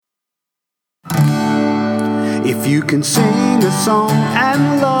If you can sing a song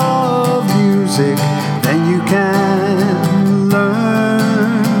and love music, then you can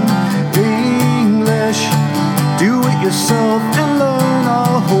learn English. Do it yourself and learn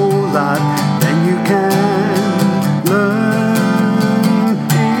a whole lot, then you can learn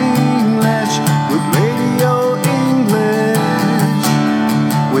English with Radio English,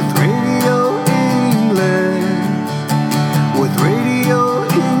 with Radio English, with Radio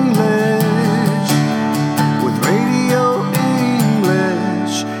English, with Radio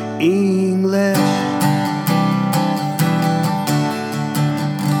English, English.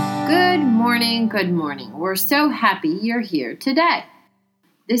 Good morning. We're so happy you're here today.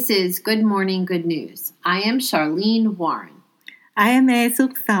 This is Good Morning, Good News. I am Charlene Warren. I am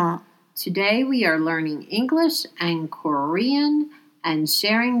애숙서. Today we are learning English and Korean and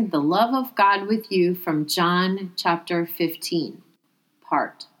sharing the love of God with you from John chapter 15,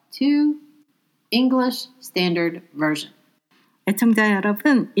 part 2, English Standard Version. 애청자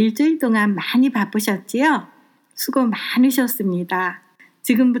여러분, 일주일 동안 많이 바쁘셨지요? 수고 많으셨습니다.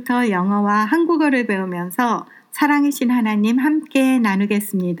 지금부터 영어와 한국어를 배우면서 사랑이신 하나님 함께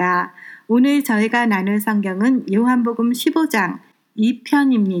나누겠습니다. 오늘 저희가 나눌 성경은 요한복음 15장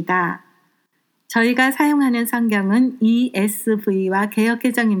 2편입니다. 저희가 사용하는 성경은 ESV와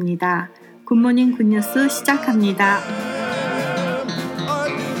개역개정입니다. 굿모닝 굿뉴스 시작합니다.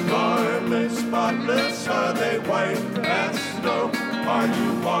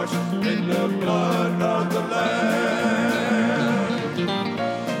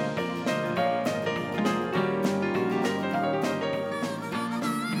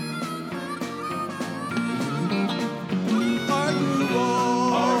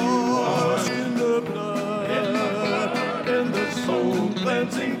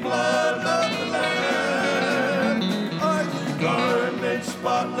 Cleansing blood of the Lamb. Are you garments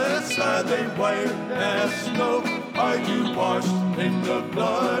spotless? Are they white as snow? Are you washed in the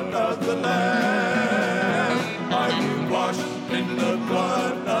blood of the Lamb? Are you washed in the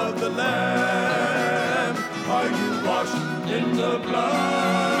blood of the Lamb? Are you washed in the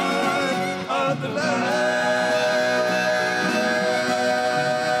blood of the Lamb?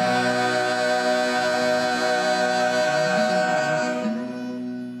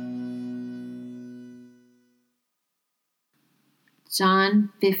 John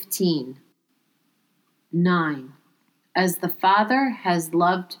 15, 9. As the Father has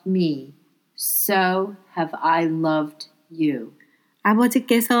loved me, so have I loved you.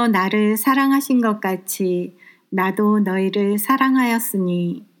 아버지께서 나를 사랑하신 것 같이 나도 너희를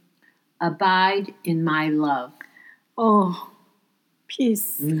사랑하였으니. Abide in my love.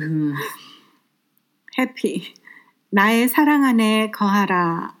 peace. happy. 나의 사랑 안에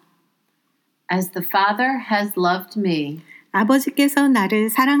거하라. As the Father has loved me, 아버지께서 나를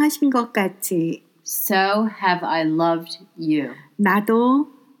사랑하신 것 같이 so have I loved you. 나도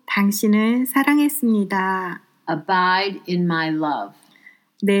당신을 사랑했습니다. Abide in my love.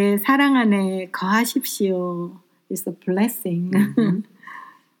 내 사랑 안에 거하십시오. It's a blessing.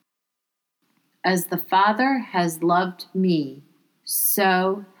 As the Father has loved me,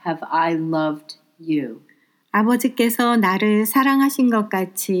 so have I loved you. 아버지께서 나를 사랑하신 것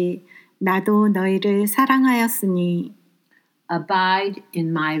같이 나도 너희를 사랑하였으니. Abide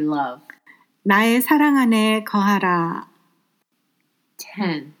in my love. 나의 사랑 안에 거하라.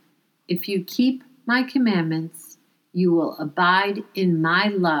 10. If you keep my commandments, you will abide in my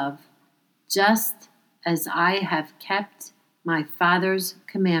love, just as I have kept my Father's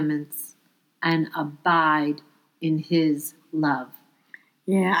commandments and abide in his love.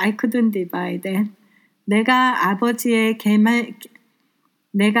 Yeah, I couldn't divide it. 내가 아버지의 계명을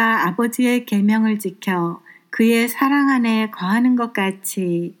지켜 그의 사랑 안에 거하는 것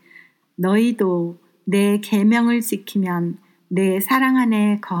같이 너희도 내 계명을 지키면 내 사랑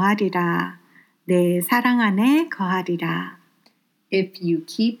안에 거하리라. 내 사랑 안에 거하리라. If you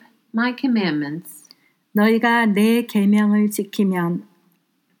keep my commandments, 너희가 내 계명을 지키면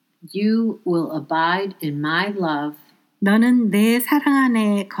you will abide in my love, 너는 내 사랑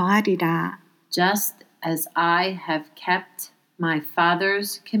안에 거하리라. just as I have kept my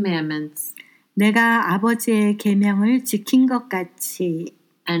Father's commandments 내가 아버지의 계명을 지킨 것 같이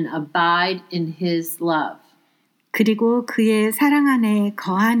and abide in his love. 그리고 그의 사랑 안에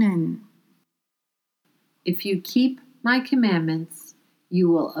거하는 If you keep my commandments, you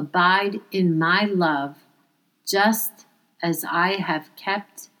will abide in my love, just as I have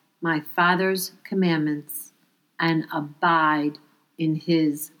kept my Father's commandments and abide in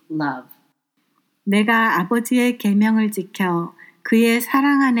his love. 내가 아버지의 계명을 지켜 그의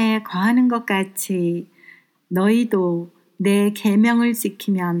사랑 안에 거하는 것 같이 너희도 내 계명을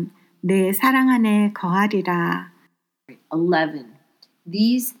지키면 내 사랑 안에 거하리라. 11.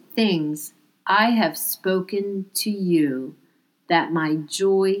 These things I have spoken to you, that my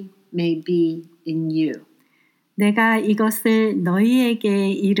joy may be in you. 내가 이것을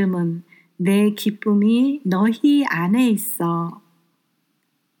너희에게 이름은 내 기쁨이 너희 안에 있어.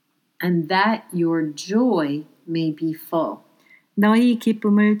 And that your joy may be full. 너희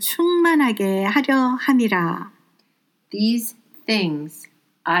기쁨을 충만하게 하려 함이라. These things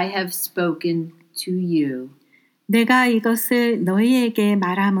I have spoken to you, 내가 이것을 너희에게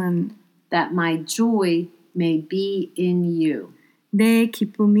말함은 that my joy may be in you, 내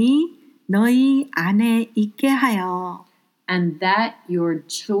기쁨이 너희 안에 있게 하여 and that your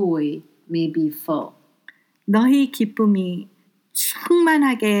joy may be full. 너희 기쁨이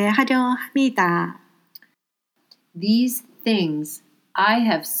충만하게 하려 함이다. These things I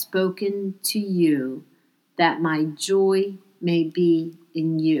have spoken to you, that my joy may be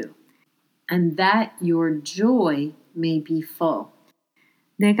in you, and that your joy may be full.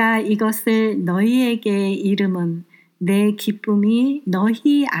 내가 이것을 너희에게 이름은 내 기쁨이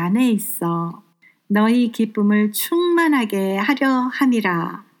너희 안에 있어 너희 기쁨을 충만하게 하려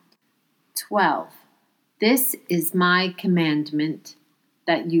함이라. 12. This is my commandment,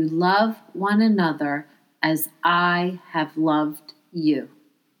 that you love one another as I have loved you.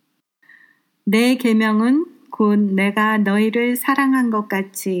 내 계명은 곧 내가 너희를 사랑한 것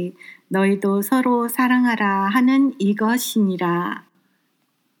같이 너희도 서로 사랑하라 하는 이것이니라.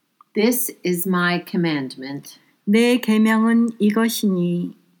 This is my commandment, 내 계명은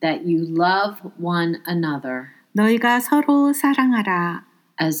이것이니 that you love one another 너희가 서로 사랑하라.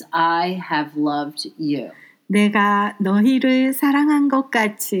 as I have loved you. 내가 너희를 사랑한 것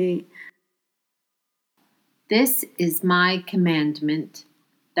같이 This is my commandment,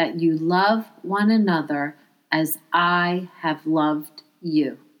 that you love one another as I have loved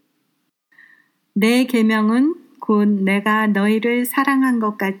you. 내 계명은 곧 내가 너희를 사랑한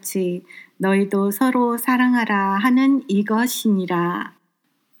것 같이 너희도 서로 사랑하라 하는 이것이니라.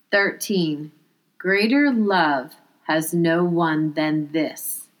 13. Greater love has no one than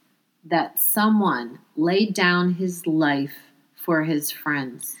this, that someone lay down his life for his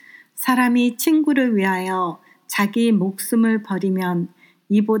friends. 사람이 친구를 위하여 자기 목숨을 버리면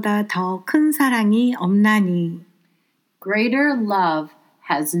이보다 더 큰 사랑이 없나니. Greater love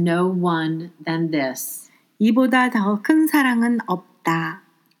has no one than this, 이보다 더 큰 사랑은 없다.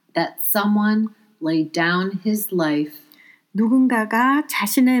 that someone lay down his life 누군가가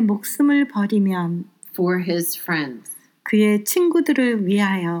자신의 목숨을 버리면 for his friends. 그의 친구들을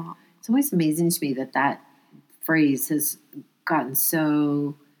위하여. It's always amazing to me that that phrase has gotten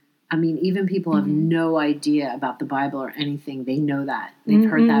so, I mean, even people have no idea about the Bible or anything. They know that. They've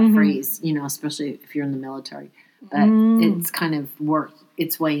heard that phrase, you know, especially if you're in the military. But it's kind of worked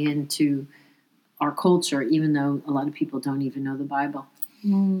its way into our culture, even though a lot of people don't even know the Bible.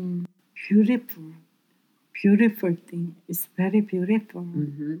 Beautiful. Beautiful thing. It's very beautiful.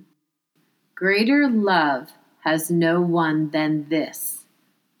 Greater love has no one than this,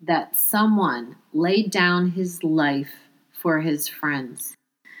 that someone laid down his life for his friends.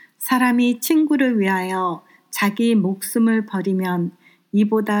 사람이 친구를 위하여 자기 목숨을 버리면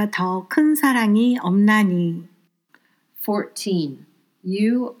이보다 더 큰 사랑이 없나니. 14.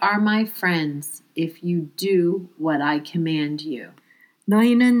 You are my friends if you do what I command you.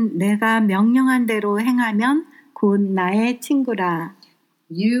 너희는 내가 명령한 대로 행하면 곧 나의 친구라.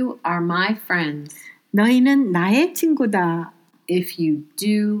 You are my friends 너희는 나의 친구다. if you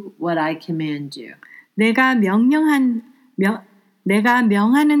do what I command you. 내가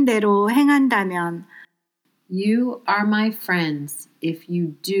명하는 대로 행한다면 You are my friends if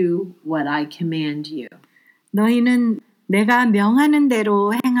you do what I command you. 너희는 내가 명하는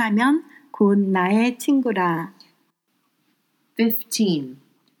대로 행하면 곧 나의 친구라. 15.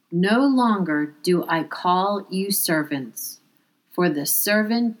 No longer do I call you servants, for the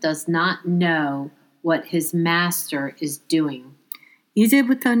servant does not know what his master is doing.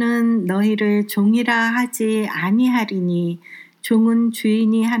 이제부터는 너희를 종이라 하지 아니하리니 종은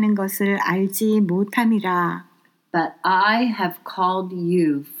주인이 하는 것을 알지 못함이라. But I have called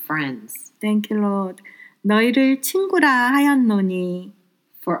you friends. Thank you, Lord. 너희를 친구라 하였노니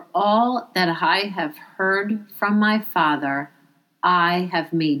For all that I have heard from my Father, I have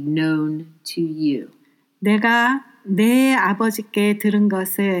made known to you. 내가 내 아버지께 들은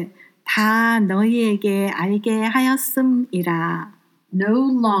것을 다 너희에게 알게 하였음이라. No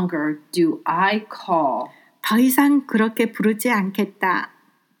longer do I call 더 이상 그렇게 부르지 않겠다.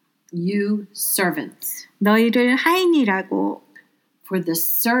 you servants, 너희를 하인이라고. for the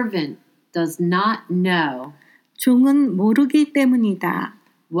servant does not know 종은 모르기 때문이다.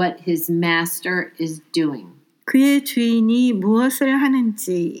 what his master is doing. 그의 주인이 무엇을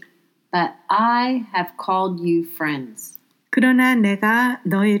하는지. But I have called you friends. 그러나 내가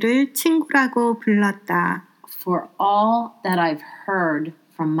너희를 친구라고 불렀다. For all that I've heard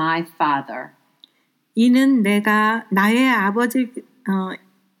from my Father. 이는 내가 나의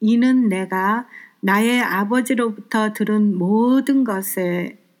아버지로부터 들은 모든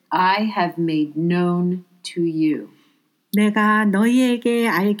것을 I have made known to you. 내가 너희에게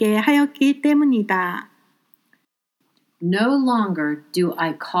알게 하였기 때문이다. No longer do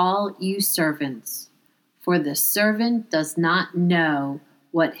I call you servants, for the servant does not know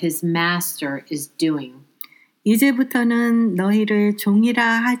what his master is doing. 이제부터는 너희를 종이라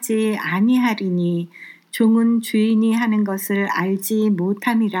하지 아니하리니 종은 주인이 하는 것을 알지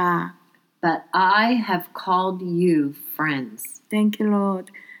못함이라. But I have called you friends. Thank you,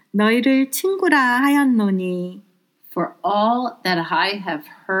 Lord. 너희를 친구라 하였노니 For all that I have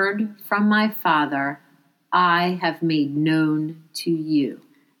heard from my Father, I have made known to you.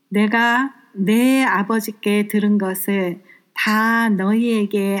 내가 내 아버지께 들은 것을 다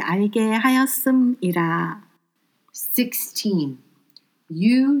너희에게 알게 하였음이라. 16.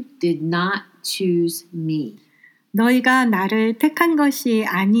 You did not choose me, 너희가 나를 택한 것이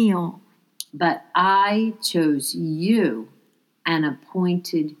아니요 but I chose you and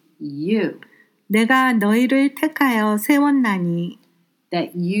appointed you, 내가 너희를 택하여 세웠나니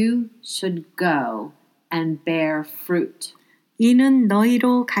that you should go and bear fruit, 이는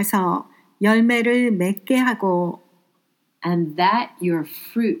너희로 가서 열매를 맺게 하고 and that your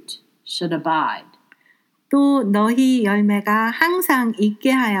fruit should abide, 또 너희 열매가 항상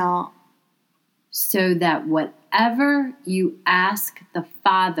있게 하여 so that whatever you ask the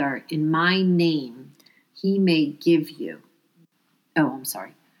Father in my name, he may give you.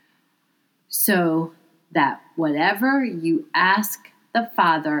 So that whatever you ask the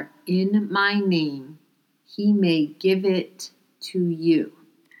Father in my name, he may give it to you.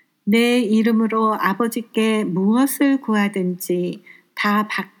 내 이름으로 아버지께 무엇을 구하든지 다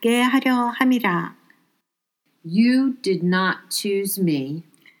받게 하려 함이라. You did not choose me,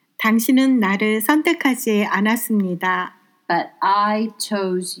 당신은 나를 선택하지 않았습니다. but I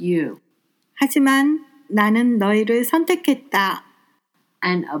chose you 하지만 나는 너희를 선택했다.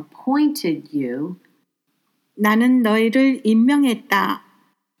 and appointed you 나는 너희를 임명했다.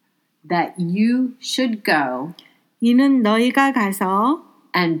 that you should go 이는 너희가 가서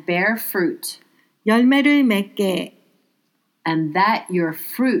and bear fruit, 열매를 맺게 and that your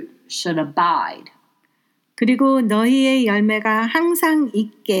fruit should abide, 그리고 너희의 열매가 항상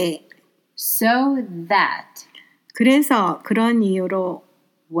있게 so that 그래서 그런 이유로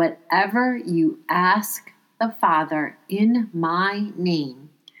whatever you ask the Father in my name,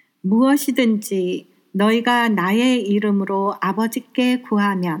 무엇이든지 너희가 나의 이름으로 아버지께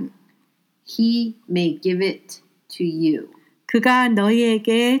구하면 he may give it to you. 그가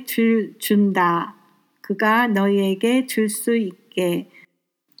너희에게 준다. 그가 너희에게 줄 수 있게.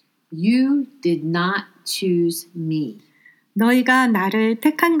 You did not choose me, 너희가 나를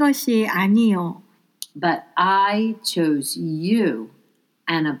택한 것이 아니요 but I chose you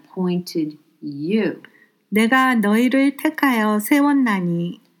and appointed you, 내가 너희를 택하여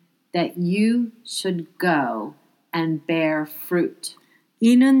세웠나니 that you should go and bear fruit,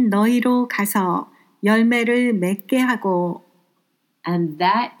 이는 너희로 가서 열매를 맺게 하고 and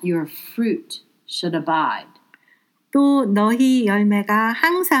that your fruit should abide, 또 너희 열매가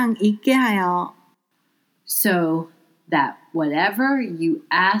항상 있게 하여 so that whatever you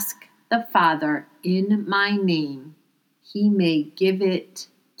ask the Father in my name, he may give it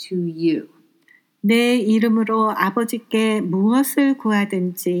to you. 내 이름으로 아버지께 무엇을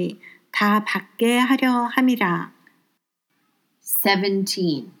구하든지 다 받게 하려 함이라.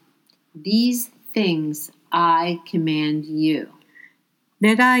 17. These things I command you,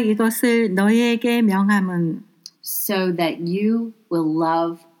 내가 이것을 너희에게 명함은 so that you will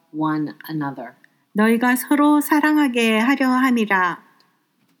love one another. 너희가 서로 사랑하게 하려 함이라.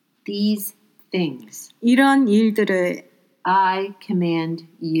 These things 이런 일들을 I command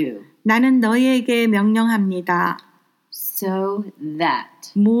you, 나는 너희에게 명령합니다. so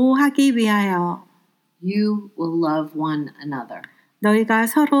that 뭐 하기 위하여 you will love one another. 너희가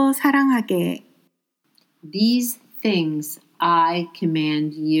서로 사랑하게. These things I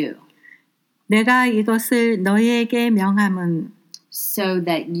command you, 내가 이것을 너희에게 명함은 so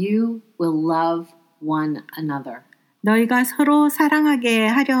that you will love one another. 너희가 서로 사랑하게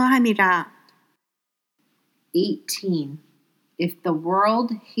하려 함이라. 18. If the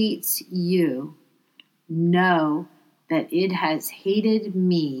world hates you, know that it has hated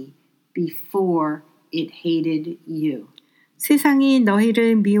me before it hated you. 세상이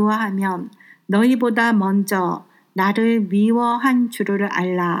너희를 미워하면 너희보다 먼저 나를 미워한 줄을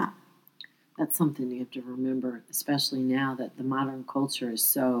알라. That's something you have to remember, especially now that the modern culture is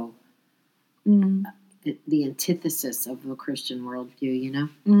so the antithesis of the Christian worldview, you know?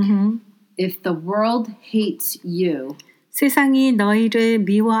 If the world hates you, 세상이 너희를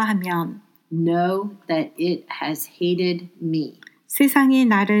미워하면 know that it has hated me 세상이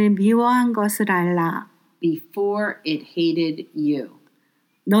나를 미워한 것을 알라. before it hated you.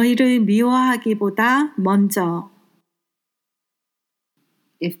 너희를 미워하기보다 먼저.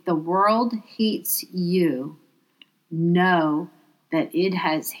 If the world hates you, know that it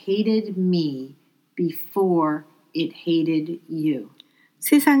has hated me before it hated you.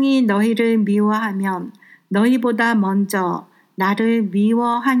 세상이 너희를 미워하면 너희보다 먼저 나를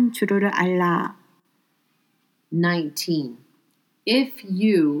미워한 줄을 알라. 19. If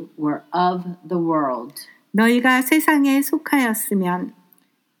you were of the world, 너희가 세상에 속하였으면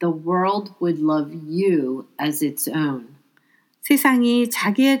the world would love you as its own. 세상이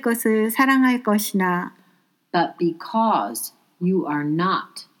자기의 것을 사랑할 것이나 But because you are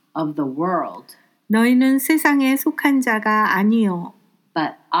not of the world, 너희는 세상에 속한 자가 아니요.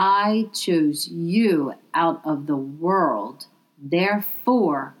 but I chose you out of the world,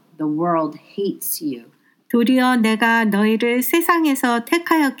 therefore the world hates you. 도리어 내가 너희를 세상에서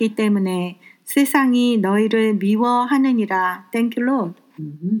택하였기 때문에 세상이 너희를 미워하느니라. Thank you, Lord.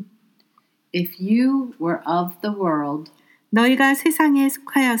 If you were of the world, 너희가 세상에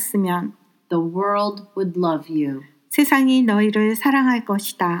속하였으면 the world would love you 세상이 너희를 사랑할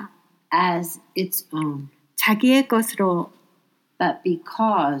것이다. as its own. 자기의 것으로. But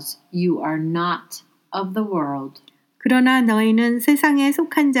because you are not of the world, 그러나 너희는 세상에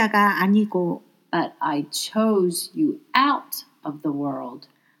속한 자가 아니고 but I chose you out of the world,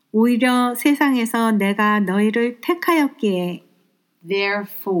 오히려 세상에서 내가 너희를 택하였기에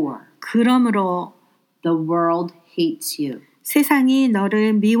therefore 그러므로 the world hates you. 세상이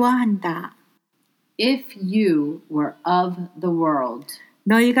너를 미워한다. If you were of the world,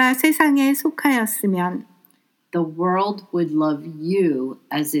 너희가 세상에 속하였으면 the world would love you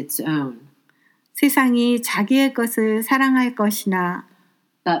as its own. 세상이 자기의 것을 사랑할 것이나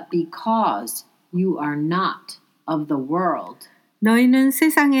But because you are not of the world, 너희는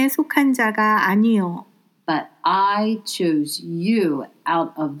세상에 속한 자가 아니요. but I chose you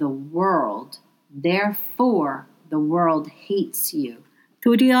out of the world, therefore the world hates you.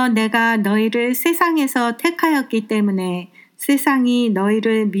 도리어 내가 너희를 세상에서 택하였기 때문에 세상이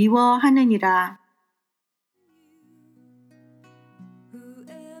너희를 미워하느니라.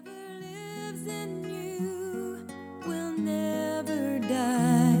 Whoever lives in you will never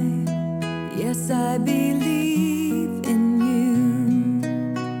die. Yes, I believe in you.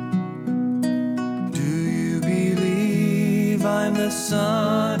 Do you believe I'm the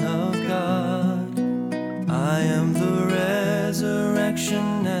Son of God? I am the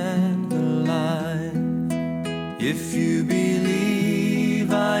resurrection and the life. If you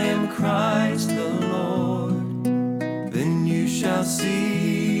believe I am Christ the Lord, then you shall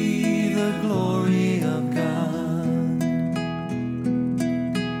see the glory of God.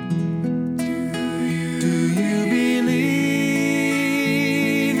 Do you believe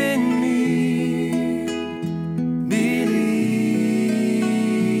in me?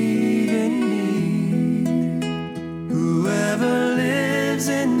 Believe in me. Whoever lives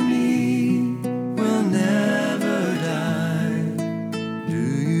in me will never die. Do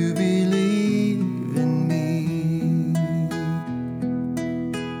you believe in me?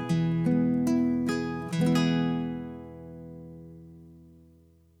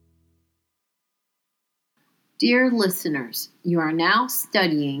 Dear listeners, you are now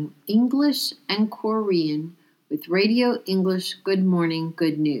studying English and Korean with Radio English Good Morning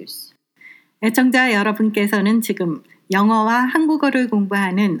Good News. 애청자 여러분께서는 지금 영어와 한국어를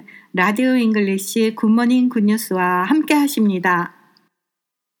공부하는 라디오 잉글리시 굿모닝 굿뉴스와 함께 하십니다.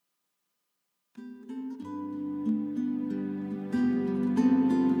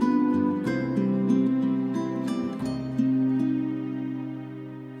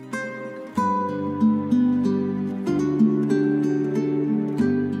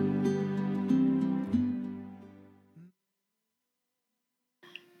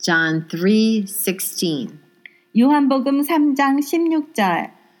 John 3:16. 요한복음 3장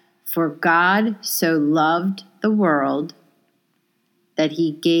 16절. For God so loved the world that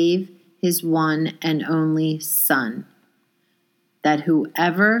he gave his one and only Son, that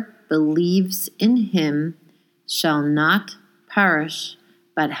whoever believes in him shall not perish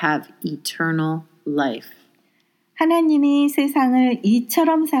but have eternal life. 하나님이 세상을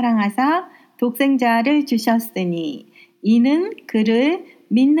이처럼 사랑하사 독생자를 주셨으니 이는 그를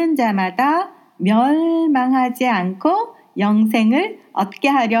믿는 자마다 멸망하지 않고 영생을 얻게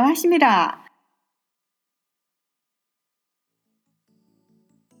하려 하심이라.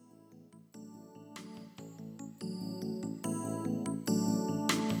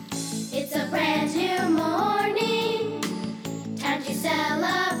 It's a brand new morning, time to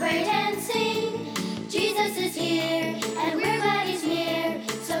celebrate and sing. Jesus is here, and we're glad he's near.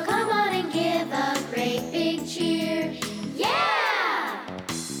 So come on and give a great big cheer. Yeah!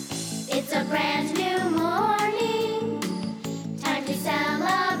 It's a brand new morning, time to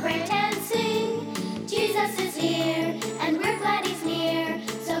celebrate and sing. Jesus is here, and we're glad he's near.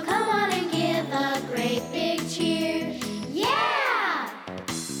 So come on and give a great big cheer. Yeah!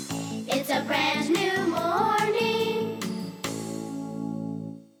 It's a brand new morning.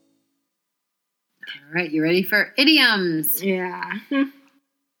 All right, you ready for idioms? Yeah.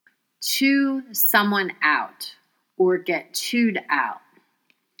 Chew someone out or get chewed out.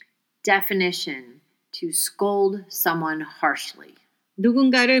 Definition: to scold someone harshly.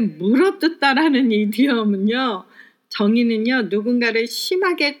 누군가를 물어뜯다라는 이디엄은요. 정의는요. 누군가를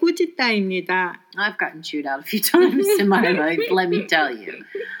심하게 꾸짖다입니다. I've gotten chewed out a few times in my life, let me tell you.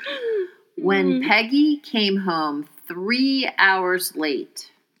 When Peggy came home 3 hours late,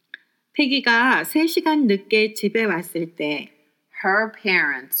 패기가 3시간 늦게 집에 왔을 때 her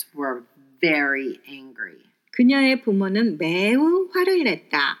parents were very angry. 그녀의 부모는 매우 화를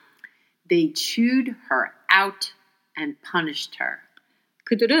냈다. They chewed her out and punished her.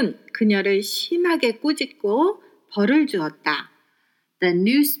 그들은 그녀를 심하게 꾸짖고 벌을 주었다. The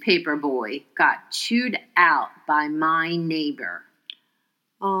newspaper boy got chewed out by my neighbor.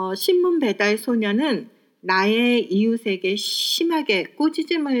 신문 배달 소녀는 나의 이웃에게 심하게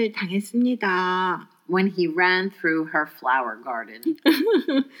꾸짖음을 당했습니다. When he ran through her flower garden.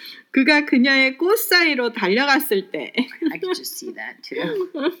 그가 그녀의 꽃 사이로 달려갔을 때. I could just see that too.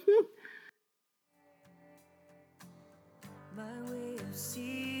 My way of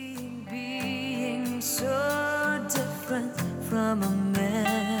seeing being so different from a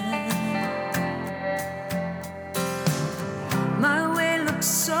man. My way looks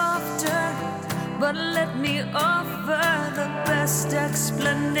softer, but let me offer the best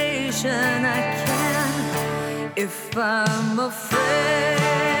explanation I can. If I'm afraid,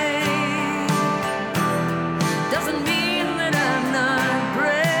 doesn't mean that I'm not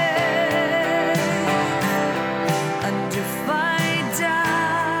brave. And if I doubt,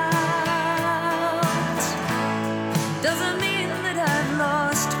 doesn't mean that I've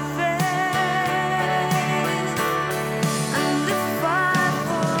lost faith. And if I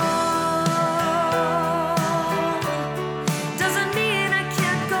fall, doesn't mean I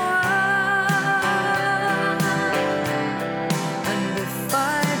can't go on. And if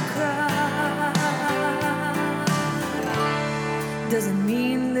I cry, doesn't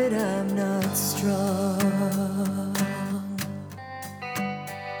mean that I'm not strong.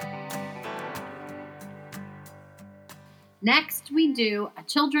 Next, we do a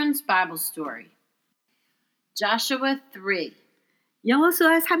children's Bible story. Joshua 3.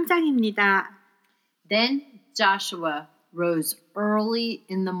 여호수아 3장입니다. Then Joshua rose early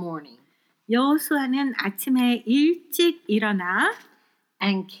in the morning 여호수아는 아침에 일찍 일어나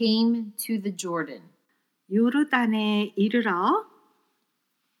and came to the Jordan. 요르단에 이르러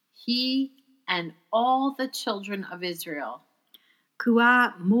He and all the children of Israel,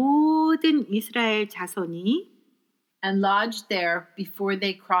 그와 모든 이스라엘 자손이 and lodged there before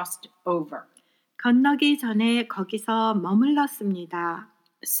they crossed over. 건너기 전에 거기서 머물렀습니다.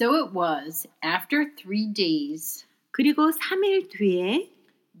 So it was after 3 days 그리고 3일 뒤에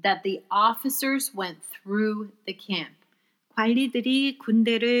that the officers went through the camp, 관리들이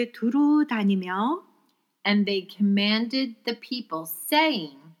군대를 두루 다니며 and they commanded the people,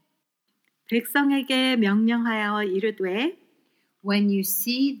 saying, 백성에게 명령하여 이르되 When you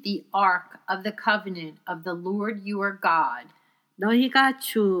see the ark of the covenant of the Lord your God, 너희가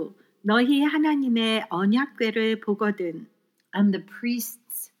주 너희 하나님의 언약궤를 보거든 and the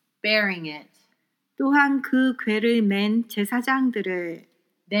priests bearing it, 또한 그 궤를 맨 제사장들을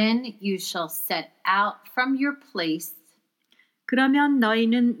then you shall set out from your place 그러면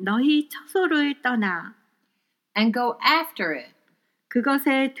너희는 너희 처소를 떠나 and go after it.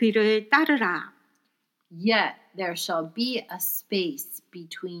 그것의 뒤를 따르라. Yet there shall be a space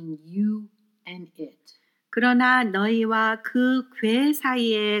between you and it. 그러나 너희와 그 궤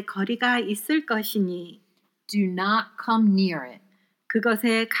사이에 거리가 있을 것이니 Do not come near it.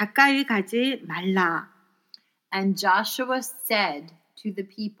 그것에 가까이 가지 말라. And Joshua said to the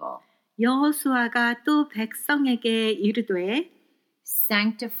people, 여호수아가 또 백성에게 이르되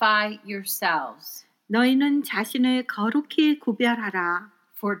Sanctify yourselves, 너희는 자신을 거룩히 구별하라.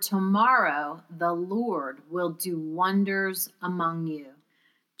 For tomorrow the Lord will do wonders among you.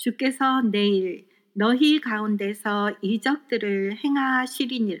 주께서 내일 너희 가운데서 이적들을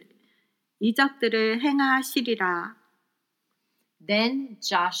행하시리라. Then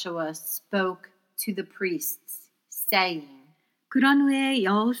Joshua spoke to the priests, saying, 그런 후에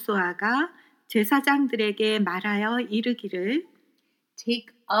여호수아가 제사장들에게 말하여 이르기를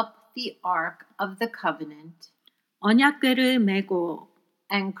Take up the ark of the covenant 언약궤를 메고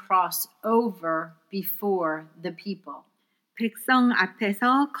and cross over before the people. 백성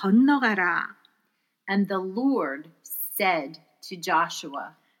앞에서 건너가라. And the Lord said to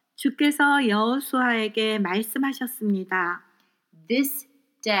Joshua, 주께서 여호수아에게 말씀하셨습니다. This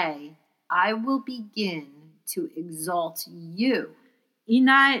day I will begin to exalt you.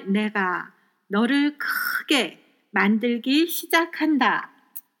 이날 내가 너를 크게 만들기 시작한다.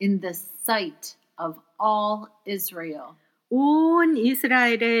 In the sight of all Israel, 온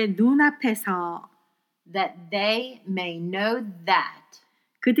이스라엘의 눈앞에서 that they may know that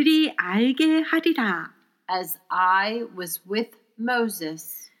그들이 알게 하리라. as I was with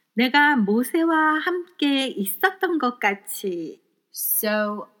Moses, 내가 모세와 함께 있었던 것 같이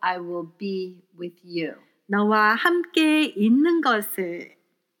so I will be with you. 너와 함께 있는 것을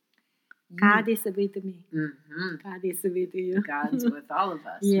God is with me. Mhm. God is with you. God's with all of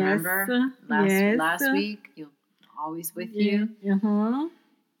us. Yes, Remember yes. last week, you're always with you. Uh-huh.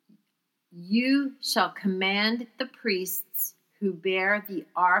 You shall command the priests who bear the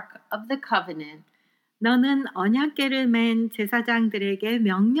ark of the covenant, 너는 언약궤를 맨 제사장들에게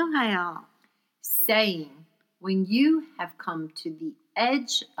명령하여 saying, when you have come to the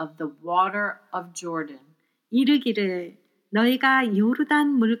edge of the water of Jordan, 이르기를 너희가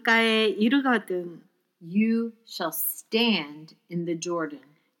요르단 물가에 이르거든 you shall stand in the Jordan.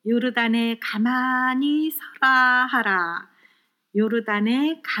 요르단에 가만히 서라 하라.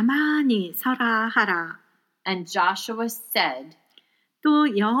 요르단에 가만히 서라 하라. And Joshua said,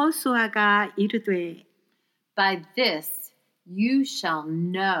 또 여호수아가 이르되 by this you shall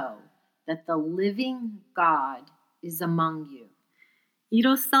know that the living God is among you.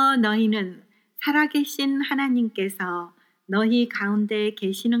 이로써 너희는 살아계신 하나님께서 너희 가운데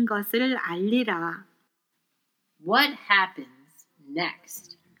계시는 것을 알리라. What happens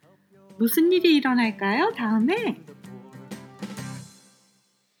next? 무슨 일이 일어날까요? 다음에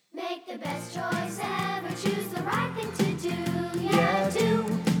Make the best choice ever. Choose the right thing to do. Yeah, do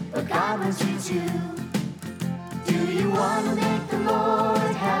what God wants you to. Do you want to make the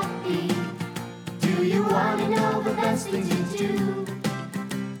Lord happy? Do you want to know the best thing to do?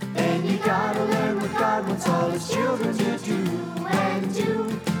 Then you gotta learn what God wants all His children to do. And do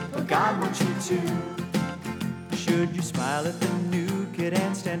what God wants you to. Should you smile at the new kid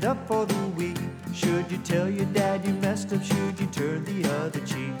and stand up for the weak? Should you tell your dad you messed up? Should you turn the other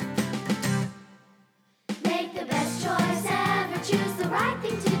cheek? Make the best choice ever. Choose the right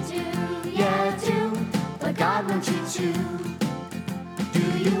thing to do. Yeah, do what God wants you to. Do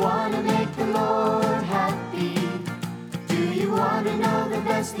you want to make the Lord happy? Do you want to know the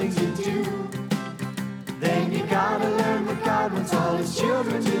best thing to do? Then you gotta learn what God wants all His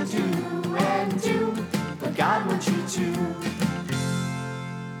children to do. And do what God wants you to.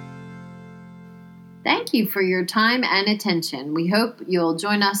 Thank you for your time and attention. We hope you'll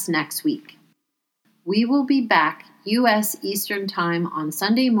join us next week. We will be back U.S. Eastern Time on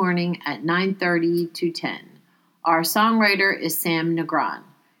Sunday morning at 9:30 to 10. Our songwriter is Sam Negron.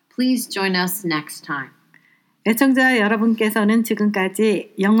 Please join us next time. 애청자 여러분께서는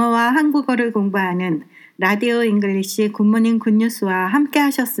지금까지 영어와 한국어를 공부하는 라디오 잉글리시 굿모닝 굿뉴스와 함께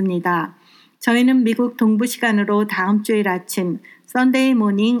하셨습니다. 저희는 미국 동부 시간으로 다음 주일 아침 썬데이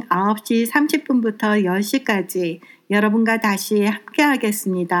모닝 9시 30분부터 10시까지 여러분과 다시 함께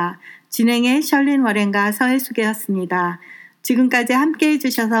하겠습니다. 진행의 셜린 워렌과 서혜숙이었습니다. 지금까지 함께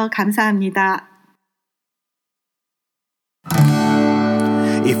해주셔서 감사합니다.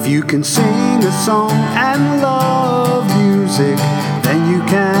 If you can sing a song and love